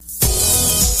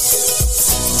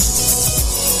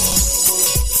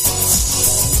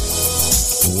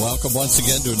welcome once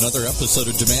again to another episode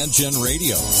of Demand Gen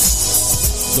Radio,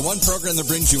 the one program that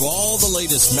brings you all the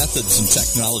latest methods and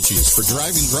technologies for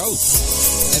driving growth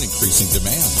and increasing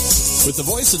demand. With the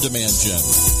voice of Demand Gen,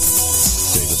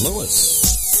 David Lewis.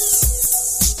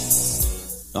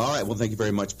 All right. Well, thank you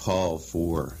very much, Paul,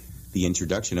 for the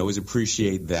introduction. I always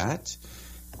appreciate that.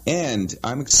 And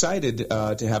I'm excited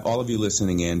to have all of you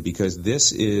listening in because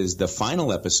this is the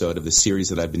final episode of the series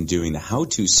that I've been doing, the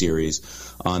how-to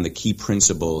series on the key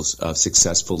principles of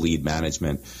successful lead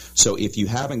management. So if you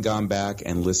haven't gone back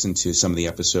and listened to some of the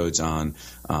episodes on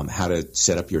how to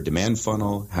set up your demand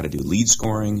funnel, how to do lead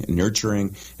scoring,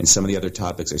 nurturing, and some of the other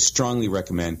topics, I strongly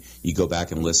recommend you go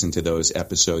back and listen to those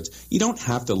episodes. You don't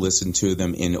have to listen to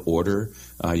them in order.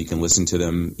 You can listen to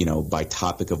them, by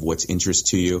topic of what's interest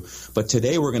to you. But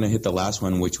today we're going to hit the last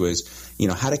one, which was,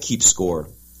 how to keep score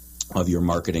of your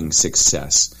marketing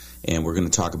success. And we're going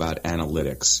to talk about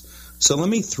analytics. So let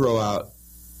me throw out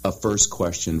a first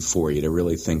question for you to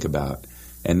really think about.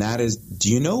 And that is,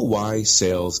 do you know why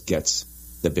sales gets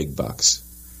the big bucks?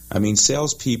 I mean,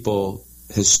 salespeople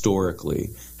historically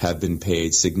have been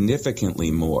paid significantly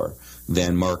more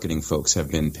than marketing folks have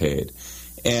been paid.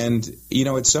 And,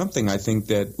 it's something I think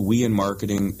that we in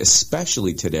marketing,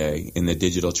 especially today in the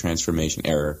digital transformation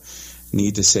era,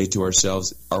 need to say to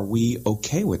ourselves, are we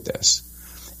okay with this?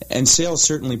 And sales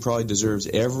certainly probably deserves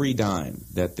every dime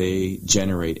that they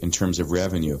generate in terms of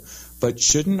revenue. But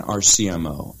shouldn't our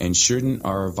CMO and shouldn't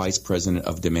our vice president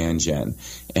of demand gen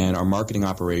and our marketing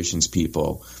operations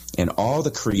people and all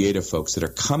the creative folks that are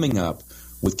coming up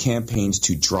with campaigns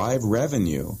to drive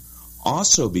revenue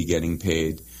also be getting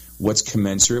paid what's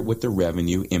commensurate with the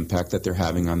revenue impact that they're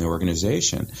having on the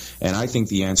organization? And I think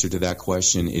the answer to that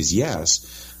question is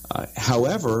yes.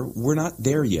 However, we're not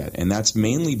there yet. And that's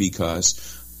mainly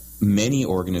because many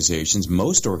organizations,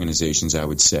 most organizations, I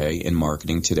would say, in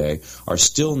marketing today are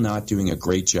still not doing a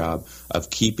great job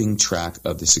of keeping track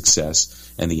of the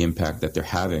success and the impact that they're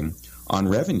having on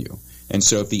revenue. And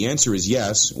so if the answer is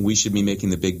yes, we should be making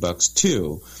the big bucks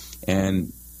too.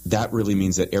 And that really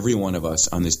means that every one of us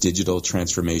on this digital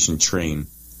transformation train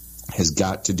has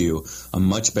got to do a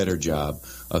much better job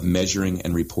of measuring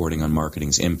and reporting on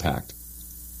marketing's impact.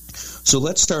 So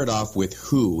let's start off with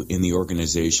who in the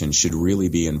organization should really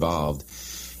be involved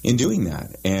in doing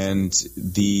that. And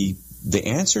the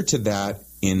answer to that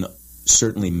in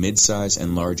certainly mid-size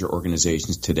and larger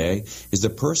organizations today is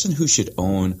the person who should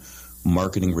own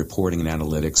marketing, reporting, and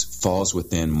analytics falls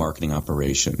within marketing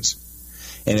operations.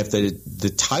 And if the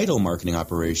title marketing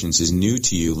operations is new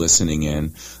to you listening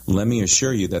in, let me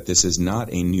assure you that this is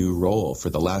not a new role. For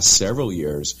the last several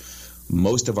years,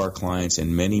 most of our clients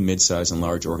and many mid-sized and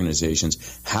large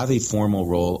organizations have a formal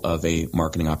role of a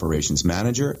marketing operations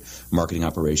manager, marketing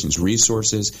operations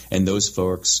resources, and those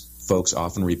folks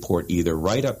often report either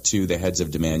right up to the heads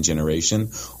of demand generation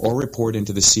or report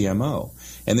into the CMO.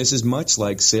 And this is much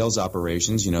like sales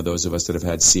operations. Those of us that have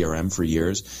had CRM for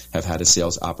years have had a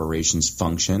sales operations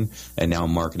function, and now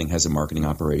marketing has a marketing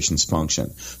operations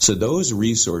function. So those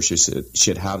resources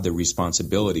should have the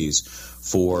responsibilities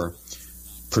for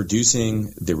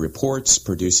producing the reports,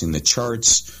 producing the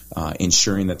charts,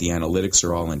 ensuring that the analytics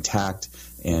are all intact,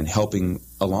 and helping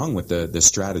along with the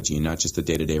strategy, not just the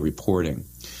day-to-day reporting.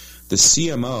 The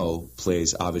CMO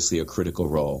plays obviously a critical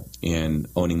role in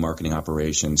owning marketing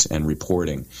operations and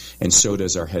reporting, and so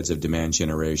does our heads of demand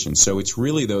generation. So it's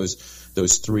really those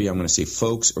three, I'm going to say,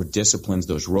 folks or disciplines,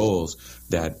 those roles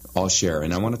that all share.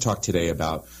 And I want to talk today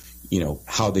about,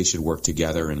 how they should work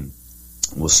together, and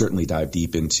we'll certainly dive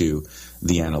deep into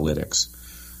the analytics.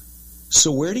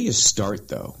 So where do you start,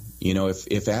 though?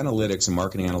 If analytics and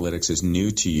marketing analytics is new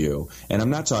to you, and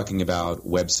I'm not talking about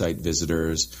website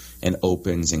visitors and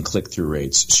opens and click-through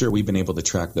rates. Sure, we've been able to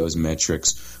track those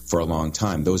metrics for a long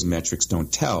time. Those metrics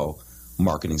don't tell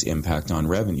marketing's impact on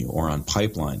revenue or on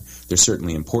pipeline. They're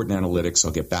certainly important analytics.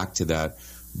 I'll get back to that.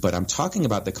 But I'm talking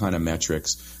about the kind of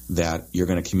metrics that you're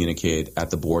going to communicate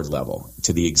at the board level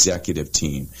to the executive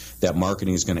team, that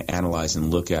marketing is going to analyze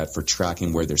and look at for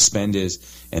tracking where their spend is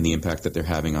and the impact that they're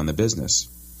having on the business.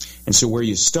 And so where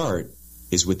you start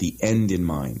is with the end in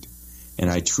mind. And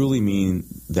I truly mean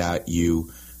that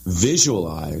you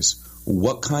visualize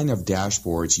what kind of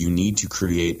dashboards you need to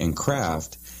create and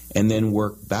craft, and then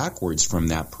work backwards from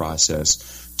that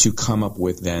process to come up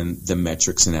with then the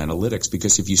metrics and analytics.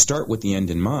 Because if you start with the end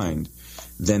in mind,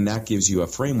 then that gives you a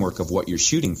framework of what you're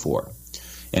shooting for.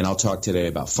 And I'll talk today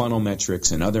about funnel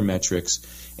metrics and other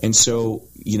metrics. And so,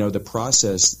 the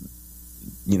process,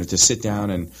 to sit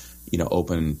down and,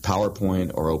 open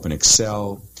PowerPoint or open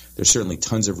Excel There's certainly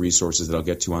tons of resources that I'll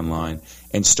get to online,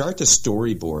 and start to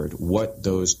storyboard what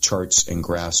those charts and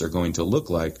graphs are going to look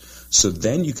like, so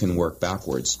then you can work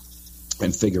backwards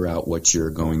and figure out what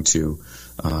you're going to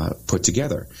put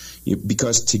together.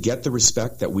 Because to get the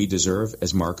respect that we deserve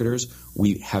as marketers,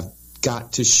 we have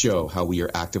got to show how we are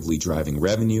actively driving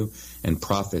revenue and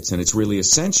profits, and it's really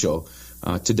essential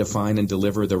to define and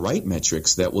deliver the right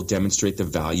metrics that will demonstrate the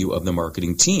value of the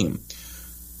marketing team.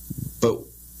 But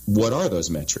what are those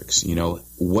metrics?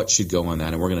 What should go on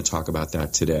that? And we're going to talk about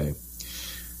that today.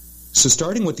 So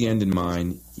starting with the end in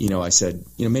mind, I said,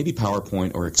 maybe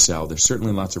PowerPoint or Excel. There's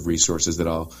certainly lots of resources that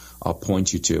I'll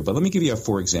point you to. But let me give you a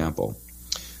for example.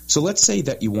 So let's say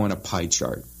that you want a pie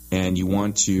chart and you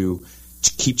want to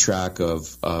keep track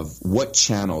of what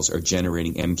channels are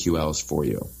generating MQLs for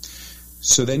you.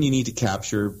 So then you need to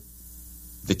capture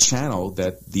the channel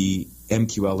that the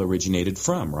MQL originated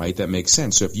from, right? That makes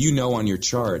sense. So if you know on your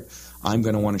chart, I'm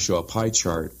going to want to show a pie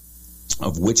chart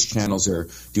of which channels are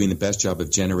doing the best job of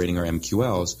generating our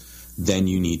MQLs, then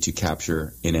you need to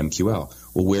capture an MQL.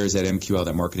 Well, where is that MQL,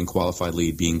 that marketing qualified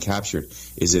lead, being captured?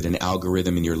 Is it an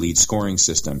algorithm in your lead scoring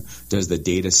system? Does the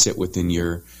data sit within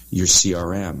your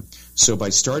CRM? So by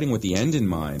starting with the end in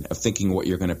mind of thinking what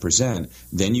you're going to present,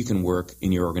 then you can work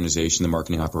in your organization, the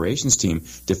marketing operations team,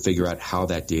 to figure out how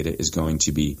that data is going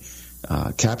to be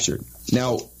captured.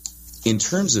 Now, in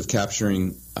terms of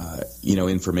capturing,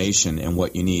 information and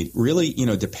what you need, really,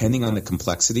 depending on the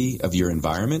complexity of your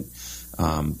environment,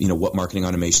 what marketing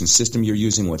automation system you're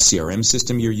using, what CRM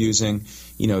system you're using,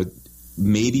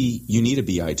 maybe you need a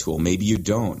BI tool, maybe you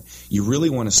don't. You really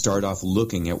want to start off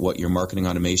looking at what your marketing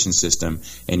automation system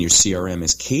and your CRM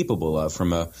is capable of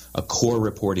from a core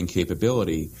reporting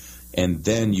capability, and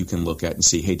then you can look at and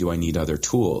see, hey, do I need other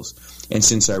tools? And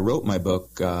since I wrote my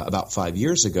book about 5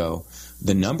 years ago,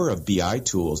 the number of BI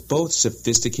tools, both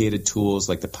sophisticated tools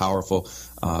like the powerful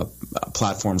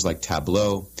platforms like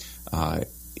Tableau,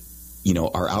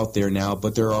 are out there now,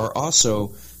 but there are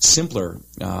also simpler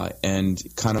and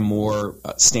kind of more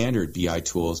standard BI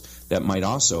tools that might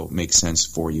also make sense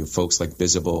for you, folks like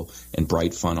Visible and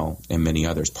BrightFunnel and many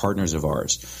others, partners of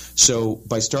ours. So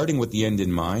by starting with the end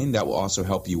in mind, that will also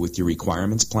help you with your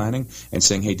requirements planning and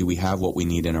saying, hey, do we have what we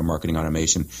need in our marketing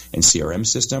automation and CRM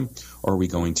system, or are we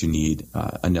going to need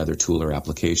another tool or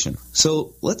application?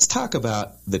 So let's talk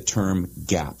about the term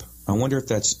GAP. I wonder if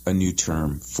that's a new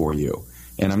term for you.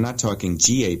 And I'm not talking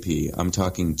GAP, I'm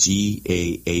talking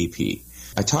GAAP.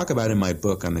 I talk about in my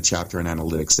book on the chapter on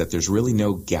analytics that there's really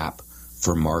no gap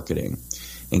for marketing.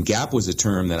 And gap was a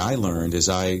term that I learned as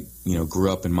I,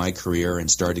 grew up in my career and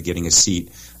started getting a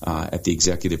seat at the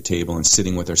executive table and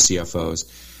sitting with our CFOs.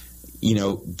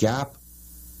 GAP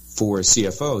for a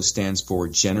CFO stands for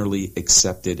Generally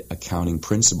Accepted Accounting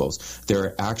Principles. There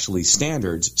are actually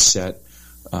standards set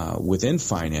within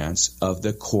finance of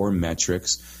the core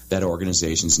metrics that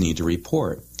organizations need to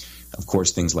report. Of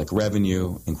course, things like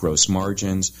revenue and gross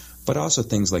margins, but also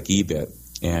things like EBIT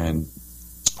and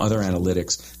other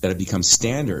analytics that have become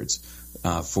standards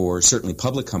for certainly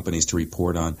public companies to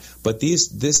report on. But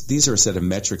these are a set of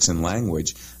metrics and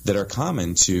language that are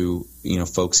common to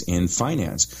folks in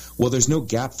finance. Well, there's no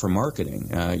gap for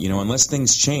marketing. Unless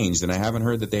things change, and I haven't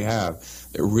heard that they have,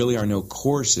 there really are no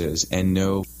courses and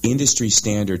no industry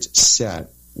standards set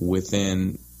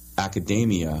within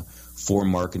academia for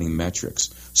marketing metrics.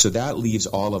 So that leaves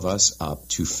all of us up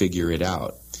to figure it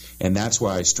out. And that's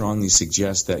why I strongly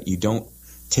suggest that you don't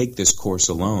take this course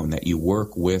alone, that you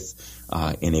work with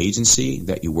an agency,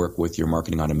 that you work with your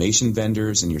marketing automation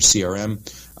vendors and your CRM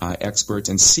experts,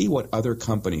 and see what other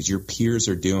companies, your peers,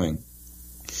 are doing.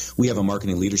 We have a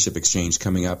marketing leadership exchange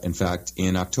coming up, in fact,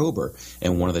 in October.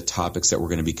 And one of the topics that we're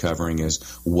going to be covering is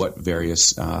what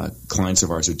various clients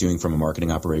of ours are doing from a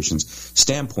marketing operations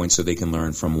standpoint, so they can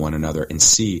learn from one another and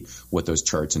see what those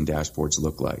charts and dashboards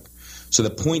look like. So the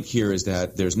point here is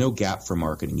that there's no gap for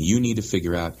marketing. You need to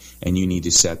figure out and you need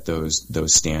to set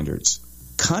those standards.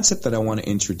 Concept that I want to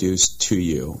introduce to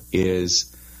you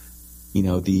is,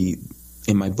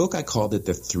 in my book, I called it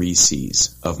the 3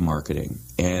 C's of marketing.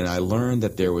 And I learned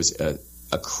that there was a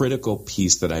critical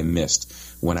piece that I missed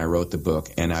when I wrote the book.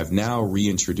 And I've now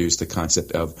reintroduced the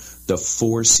concept of the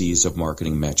 4 C's of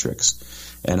marketing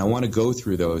metrics. And I want to go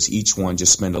through those, each one,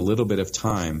 just spend a little bit of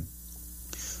time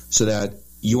so that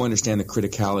you understand the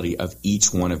criticality of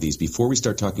each one of these before we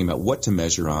start talking about what to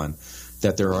measure on,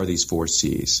 that there are these 4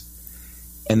 C's.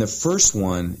 And the first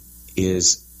one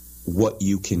is what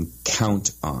you can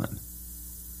count on.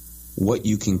 What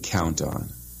you can count on.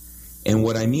 And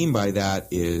what I mean by that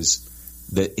is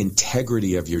the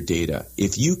integrity of your data.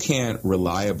 If you can't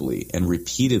reliably and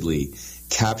repeatedly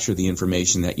capture the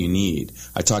information that you need.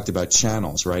 I talked about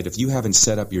channels, right? If you haven't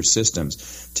set up your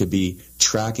systems to be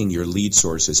tracking your lead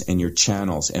sources and your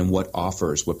channels and what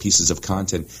offers, what pieces of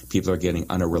content people are getting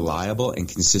on a reliable and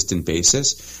consistent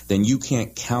basis, then you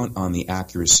can't count on the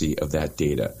accuracy of that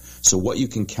data. So what you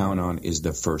can count on is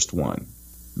the first one.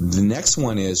 The next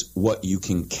one is what you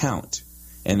can count.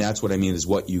 And that's what I mean is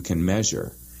what you can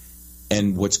measure.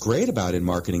 And what's great about in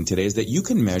marketing today is that you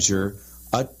can measure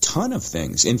a ton of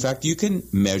things. In fact, you can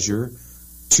measure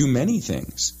too many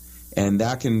things. And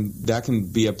that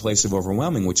can be a place of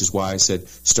overwhelming, which is why I said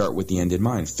start with the end in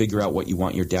mind. Figure out what you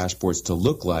want your dashboards to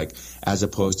look like, as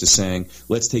opposed to saying,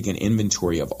 let's take an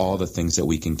inventory of all the things that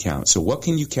we can count. So what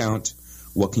can you count?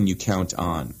 What can you count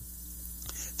on?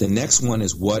 The next one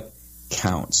is what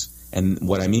counts. And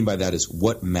what I mean by that is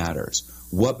what matters.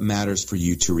 What matters for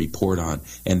you to report on?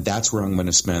 And that's where I'm going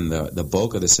to spend the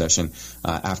bulk of the session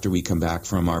after we come back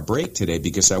from our break today,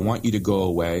 because I want you to go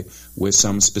away with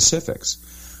some specifics.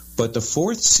 But the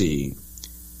fourth C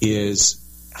is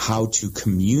how to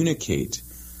communicate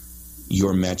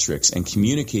your metrics and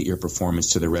communicate your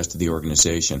performance to the rest of the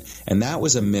organization. And that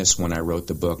was a miss when I wrote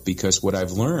the book, because what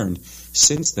I've learned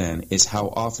since then is how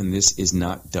often this is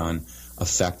not done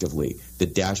effectively. The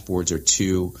dashboards are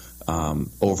too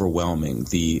overwhelming.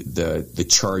 The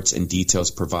charts and details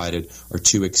provided are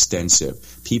too extensive.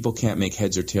 People can't make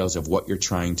heads or tails of what you're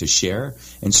trying to share,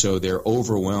 and so they're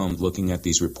overwhelmed looking at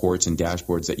these reports and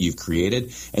dashboards that you've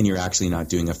created, and you're actually not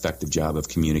doing an effective job of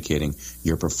communicating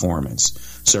your performance.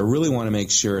 So I really want to make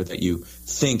sure that you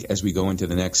think, as we go into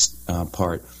the next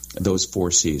part, those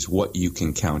 4 C's: what you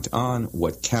can count on,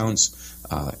 what counts,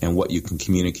 and what you can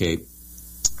communicate.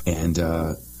 And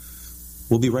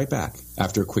we'll be right back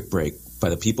after a quick break by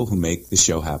the people who make the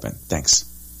show happen. Thanks.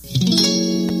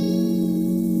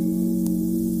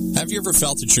 Have you ever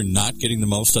felt that you're not getting the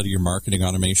most out of your marketing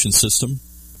automation system?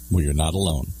 Well, you're not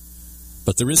alone.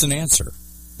 But there is an answer.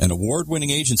 An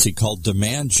award-winning agency called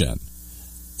Demand Gen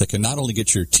that can not only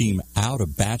get your team out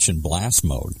of batch and blast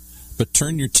mode, but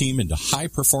turn your team into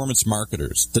high-performance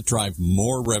marketers that drive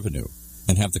more revenue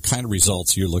and have the kind of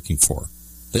results you're looking for.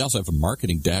 They also have a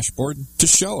marketing dashboard to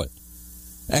show it.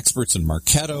 Experts in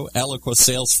Marketo, Eloqua,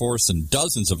 Salesforce, and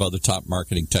dozens of other top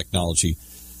marketing technology.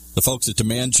 The folks at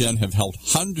Demand Gen have helped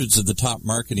hundreds of the top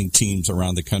marketing teams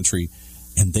around the country,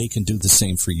 and they can do the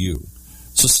same for you.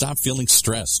 So stop feeling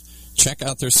stressed. Check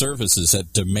out their services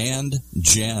at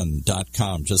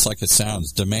demandgen.com, just like it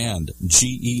sounds,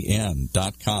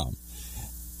 demandgen.com.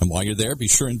 And while you're there, be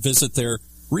sure and visit their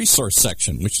resource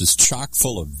section, which is chock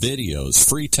full of videos,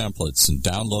 free templates, and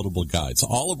downloadable guides,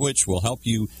 all of which will help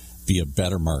you be a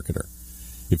better marketer.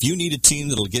 If you need a team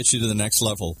that'll get you to the next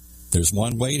level, there's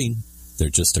one waiting. They're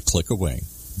just a click away.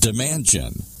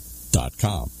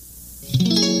 demandgen.com.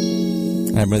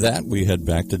 And with that, we head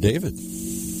back to David.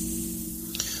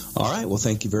 All right. Well,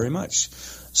 thank you very much.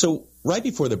 So right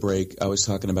before the break, I was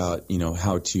talking about,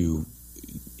 how to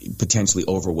potentially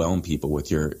overwhelm people with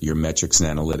your metrics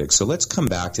and analytics. So let's come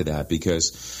back to that,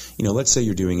 because, let's say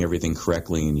you're doing everything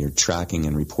correctly and you're tracking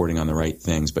and reporting on the right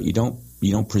things, but you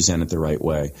don't present it the right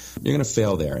way. You're going to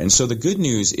fail there. And so the good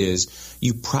news is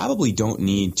you probably don't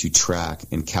need to track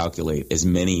and calculate as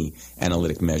many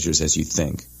analytic measures as you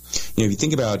think. If you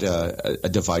think about a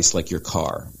device like your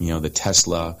car, the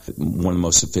Tesla, one of the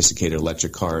most sophisticated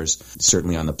electric cars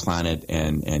certainly on the planet,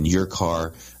 and your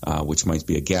car, which might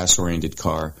be a gas-oriented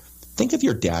car. Think of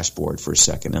your dashboard for a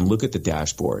second and look at the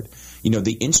dashboard.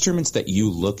 The instruments that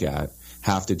you look at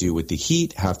have to do with the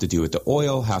heat, have to do with the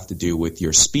oil, have to do with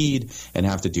your speed, and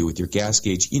have to do with your gas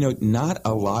gauge. Not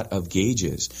a lot of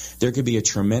gauges. There could be a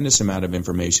tremendous amount of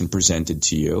information presented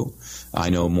to you.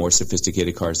 I know more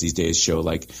sophisticated cars these days show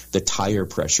like the tire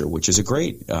pressure, which is a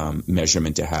great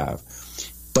measurement to have.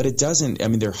 But it doesn't,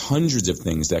 there are hundreds of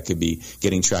things that could be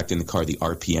getting tracked in the car, the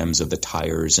RPMs of the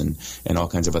tires and all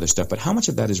kinds of other stuff. But how much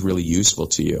of that is really useful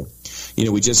to you?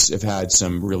 We just have had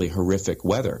some really horrific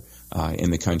weather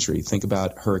in the country. Think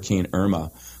about Hurricane Irma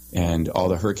and all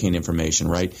the hurricane information,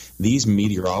 right? These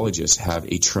meteorologists have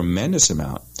a tremendous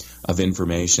amount of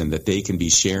information that they can be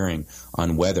sharing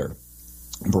on weather,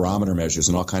 barometer measures,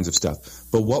 and all kinds of stuff.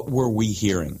 But what were we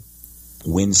hearing?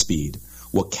 Wind speed.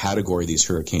 What category these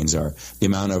hurricanes are, the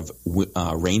amount of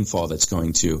rainfall that's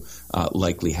going to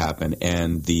likely happen,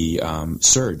 and the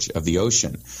surge of the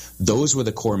ocean. Those were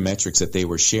the core metrics that they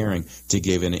were sharing to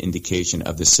give an indication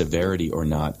of the severity or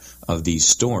not of these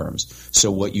storms.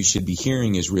 So what you should be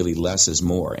hearing is really less is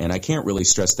more. And I can't really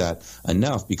stress that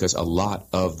enough, because a lot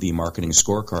of the marketing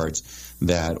scorecards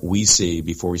that we see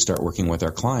before we start working with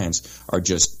our clients are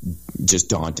just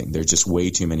daunting. There's just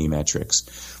way too many metrics.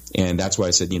 And that's why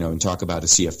I said, and talk about a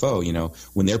CFO,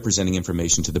 when they're presenting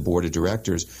information to the board of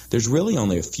directors, there's really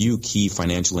only a few key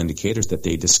financial indicators that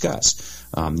they discuss.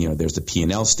 There's the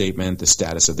P&L statement, the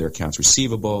status of their accounts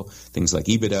receivable, things like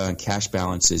EBITDA and cash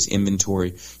balances,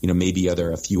 inventory, maybe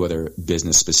a few other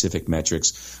business-specific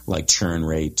metrics like churn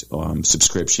rate,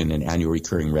 subscription, and annual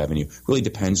recurring revenue. Really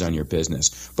depends on your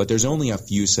business. But there's only a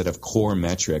few set of core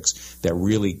metrics that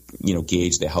really,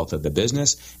 gauge the health of the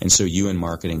business. And so you in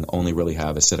marketing only really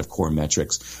have a set of core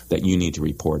metrics that you need to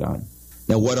report on.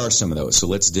 Now, what are some of those? So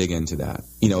let's dig into that.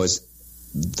 As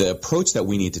the approach that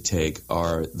we need to take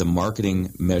are the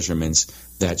marketing measurements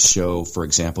that show, for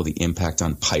example, the impact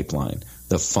on pipeline,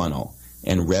 the funnel,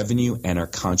 and revenue and our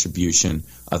contribution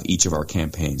of each of our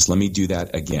campaigns. Let me do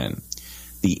that again.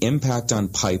 The impact on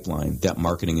pipeline that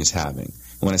marketing is having.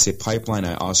 And when I say pipeline,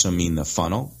 I also mean the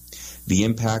funnel, the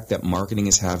impact that marketing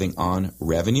is having on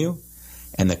revenue,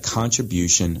 and the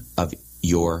contribution of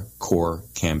your core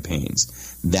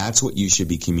campaigns. That's what you should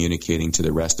be communicating to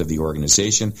the rest of the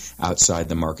organization outside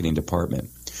the marketing department.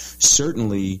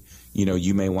 Certainly,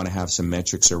 you may want to have some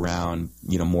metrics around,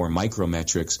 more micro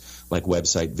metrics like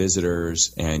website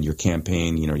visitors and your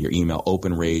campaign, your email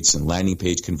open rates and landing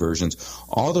page conversions,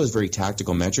 all those very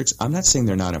tactical metrics. I'm not saying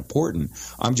they're not important.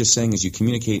 I'm just saying as you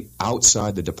communicate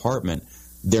outside the department,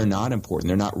 they're not important.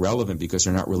 They're not relevant because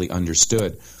they're not really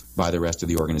understood by the rest of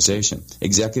the organization.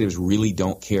 Executives really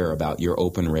don't care about your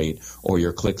open rate or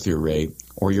your click-through rate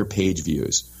or your page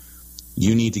views.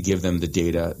 You need to give them the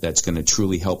data that's going to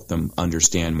truly help them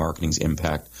understand marketing's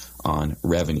impact on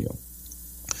revenue.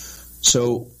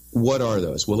 So what are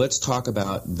those? Well, let's talk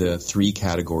about the three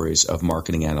categories of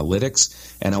marketing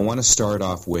analytics, and I want to start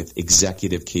off with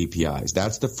executive KPIs.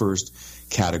 That's the first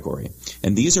category.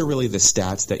 And these are really the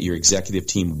stats that your executive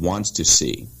team wants to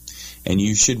see. And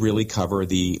you should really cover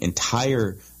the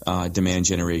entire demand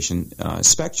generation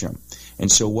spectrum.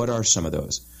 And so what are some of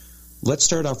those? Let's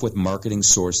start off with marketing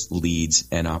source leads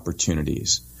and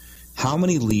opportunities. How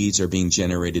many leads are being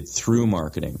generated through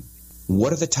marketing?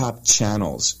 What are the top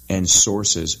channels and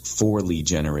sources for lead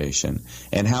generation?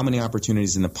 And how many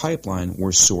opportunities in the pipeline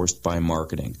were sourced by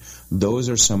marketing? Those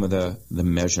are some of the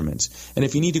measurements. And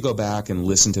if you need to go back and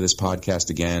listen to this podcast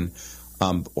again,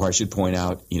 or I should point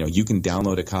out, you can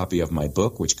download a copy of my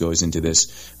book, which goes into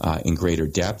this in greater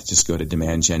depth. Just go to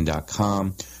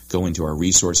demandgen.com, go into our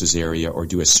resources area, or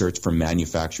do a search for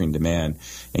manufacturing demand,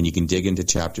 and you can dig into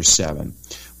chapter 7.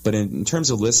 But in terms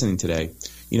of listening today,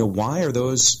 why are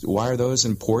those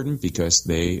important? Because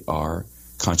they are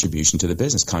contribution to the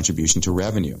business, contribution to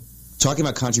revenue. Talking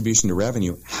about contribution to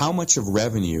revenue, how much of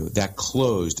revenue that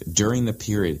closed during the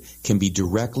period can be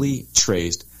directly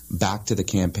traced back to the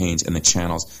campaigns and the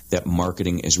channels that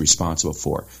marketing is responsible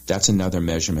for? That's another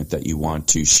measurement that you want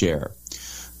to share.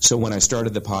 So when I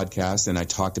started the podcast and I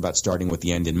talked about starting with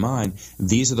the end in mind,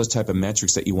 these are those type of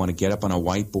metrics that you want to get up on a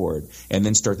whiteboard and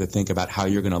then start to think about how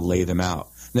you're going to lay them out.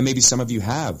 And then maybe some of you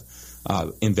have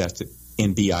invested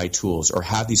in BI tools or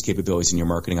have these capabilities in your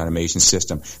marketing automation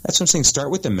system. That's what I'm saying. Start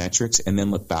with the metrics and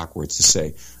then look backwards to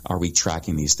say, are we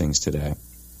tracking these things today?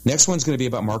 Next one's going to be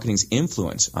about marketing's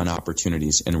influence on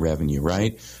opportunities and revenue,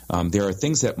 right? There are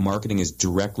things that marketing is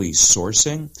directly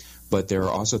sourcing, but there are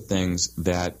also things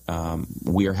that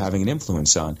we are having an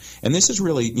influence on. And this is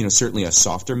really, certainly a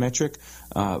softer metric,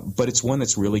 but it's one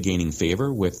that's really gaining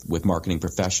favor with marketing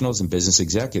professionals and business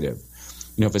executive.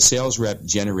 If a sales rep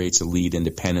generates a lead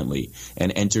independently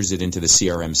and enters it into the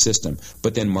CRM system,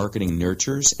 but then marketing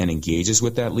nurtures and engages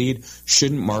with that lead,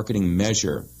 shouldn't marketing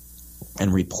measure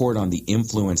and report on the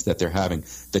influence that they're having,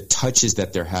 the touches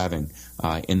that they're having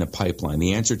in the pipeline?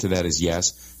 The answer to that is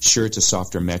yes. Sure, it's a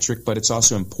softer metric, but it's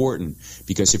also important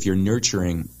because if you're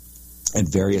nurturing at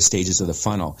various stages of the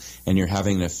funnel and you're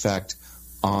having an effect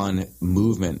on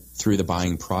movement through the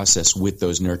buying process with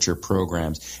those nurture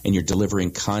programs and you're delivering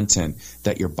content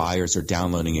that your buyers are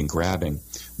downloading and grabbing,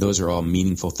 those are all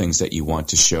meaningful things that you want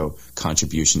to show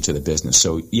contribution to the business.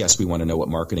 So yes, we want to know what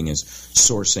marketing is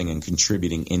sourcing and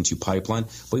contributing into pipeline,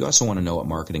 but we also want to know what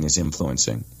marketing is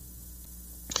influencing.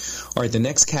 All right, the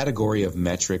next category of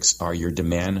metrics are your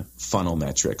demand funnel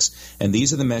metrics. And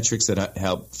these are the metrics that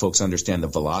help folks understand the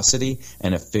velocity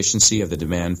and efficiency of the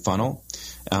demand funnel.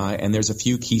 And there's a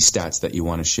few key stats that you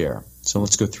want to share. So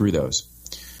let's go through those.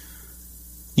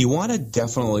 You want to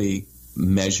definitely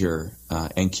measure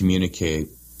and communicate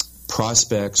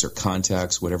prospects or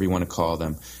contacts, whatever you want to call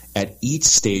them, at each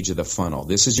stage of the funnel.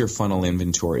 This is your funnel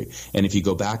inventory. And if you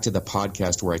go back to the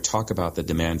podcast where I talk about the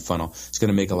demand funnel, it's going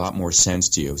to make a lot more sense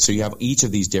to you. So you have each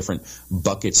of these different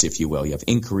buckets, if you will. You have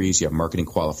inquiries, you have marketing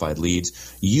qualified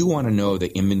leads. You want to know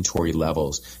the inventory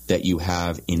levels that you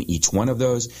have in each one of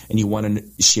those, and you want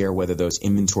to share whether those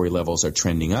inventory levels are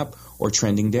trending up or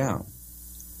trending down.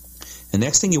 The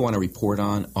next thing you want to report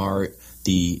on are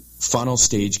the funnel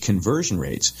stage conversion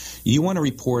rates. You want to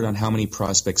report on how many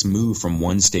prospects move from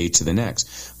one stage to the next.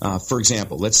 For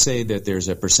example, let's say that there's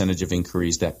a percentage of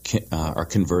inquiries that are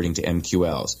converting to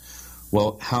MQLs.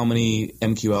 Well, how many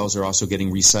MQLs are also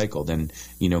getting recycled and,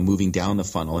 moving down the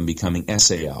funnel and becoming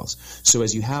SALs? So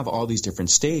as you have all these different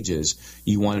stages,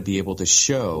 you want to be able to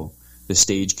show the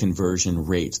stage conversion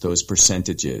rates, those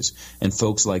percentages. And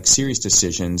folks like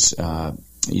SiriusDecisions,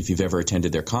 if you've ever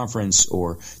attended their conference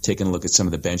or taken a look at some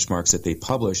of the benchmarks that they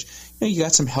publish, you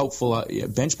got some helpful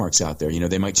benchmarks out there.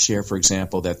 They might share, for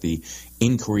example, that the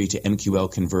inquiry to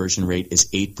MQL conversion rate is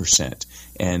 8%,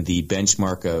 and the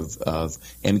benchmark of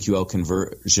MQL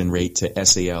conversion rate to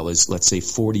SAL is, let's say,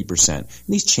 40%. And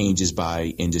these changes by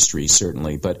industry,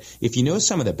 certainly. But if you know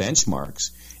some of the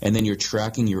benchmarks, and then you're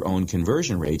tracking your own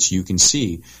conversion rates, you can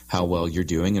see how well you're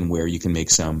doing and where you can make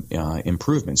some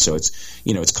improvements. So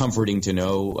it's comforting to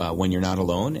know when you're not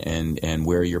alone and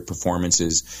where your performance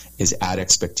is at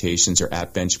expectations or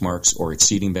at benchmarks or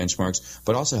exceeding benchmarks,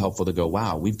 but also helpful to go,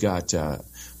 wow, we've got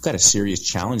a serious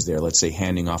challenge there. Let's say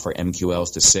handing off our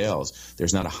MQLs to sales.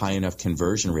 There's not a high enough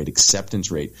conversion rate,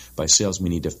 acceptance rate by sales. We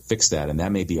need to fix that, and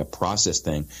that may be a process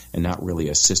thing and not really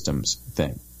a systems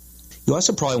thing. You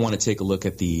also probably want to take a look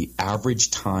at the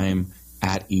average time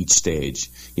at each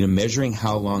stage. Measuring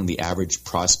how long the average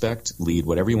prospect, lead,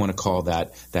 whatever you want to call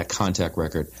that contact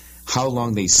record, how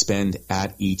long they spend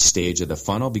at each stage of the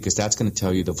funnel, because that's going to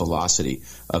tell you the velocity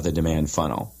of the demand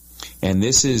funnel. And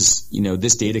this is,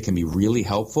 this data can be really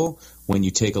helpful when you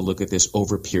take a look at this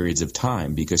over periods of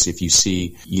time, because if you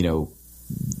see,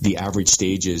 the average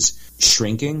stages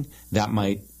shrinking, that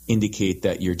might indicate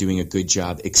that you're doing a good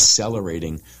job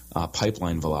accelerating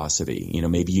pipeline velocity.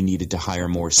 Maybe you needed to hire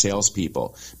more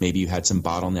salespeople. Maybe you had some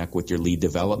bottleneck with your lead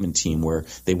development team where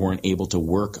they weren't able to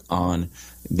work on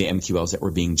the MQLs that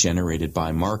were being generated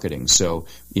by marketing. So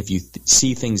if you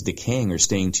see things decaying or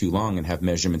staying too long and have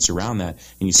measurements around that,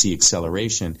 and you see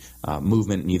acceleration,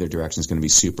 movement in either direction is going to be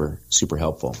super, super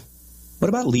helpful. What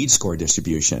about lead score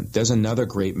distribution? There's another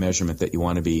great measurement that you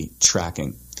want to be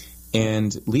tracking.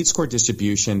 And lead score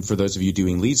distribution, for those of you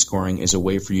doing lead scoring, is a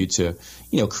way for you to,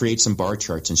 create some bar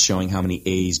charts and showing how many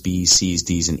A's, B's, C's,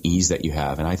 D's, and E's that you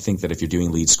have. And I think that if you're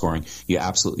doing lead scoring, you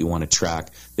absolutely want to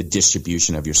track the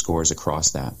distribution of your scores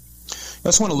across that. You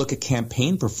also want to look at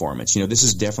campaign performance. This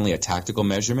is definitely a tactical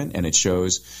measurement, and it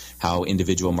shows how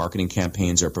individual marketing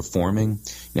campaigns are performing.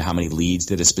 How many leads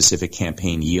did a specific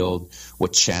campaign yield?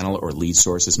 What channel or lead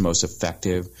source is most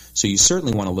effective? So you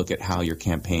certainly want to look at how your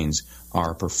campaigns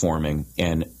are performing.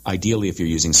 And ideally, if you're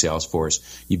using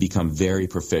Salesforce, you become very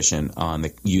proficient on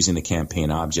using the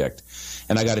campaign object.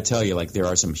 And I got to tell you, there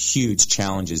are some huge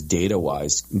challenges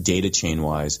data-wise, data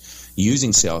chain-wise,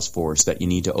 using Salesforce that you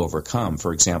need to overcome.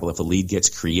 For example, if a lead gets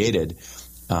created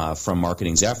from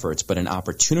marketing's efforts, but an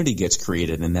opportunity gets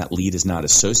created and that lead is not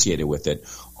associated with it,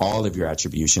 all of your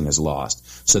attribution is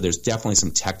lost. So there's definitely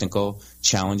some technical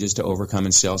challenges to overcome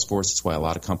in Salesforce. That's why a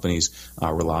lot of companies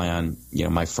rely on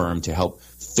my firm to help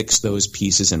fix those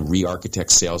pieces and re-architect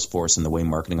Salesforce and the way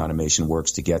marketing automation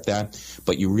works to get that.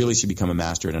 But you really should become a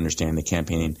master at understanding the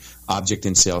campaign object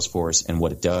in Salesforce and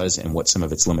what it does and what some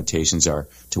of its limitations are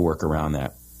to work around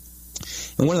that.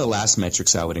 And one of the last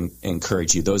metrics I would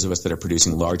encourage you, those of us that are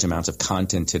producing large amounts of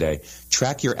content today,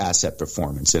 track your asset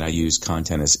performance. And I use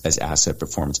content as asset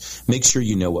performance. Make sure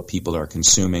you know what people are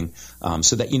consuming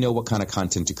so that you know what kind of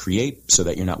content to create so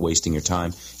that you're not wasting your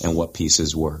time and what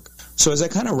pieces work. So as I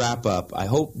kind of wrap up, I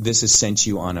hope this has sent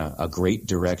you on a great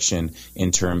direction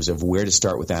in terms of where to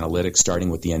start with analytics,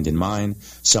 starting with the end in mind,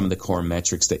 some of the core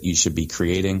metrics that you should be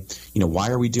creating. Why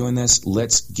are we doing this?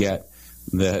 Let's get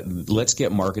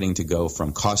marketing to go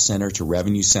from cost center to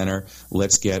revenue center.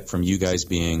 Let's get from you guys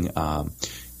being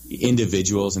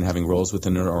individuals and having roles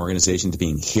within an organization to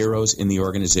being heroes in the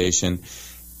organization.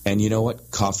 And you know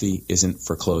what? Coffee isn't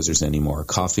for closers anymore.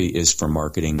 Coffee is for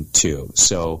marketing too.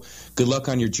 So good luck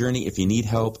on your journey. If you need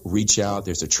help, reach out.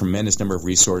 There's a tremendous number of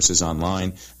resources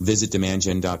online. Visit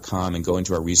demandgen.com and go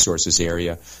into our resources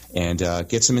area and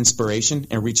get some inspiration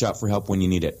and reach out for help when you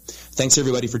need it. Thanks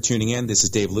everybody for tuning in. This is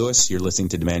Dave Lewis. You're listening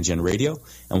to Demand Gen Radio,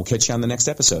 and we'll catch you on the next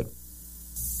episode.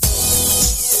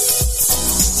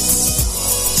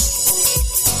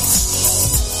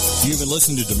 You've been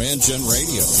listening to Demand Gen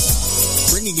Radio,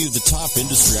 bringing you the top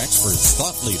industry experts,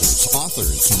 thought leaders,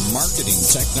 authors, marketing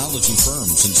technology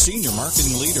firms, and senior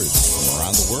marketing leaders from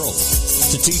around the world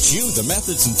to teach you the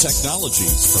methods and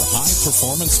technologies for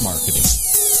high-performance marketing.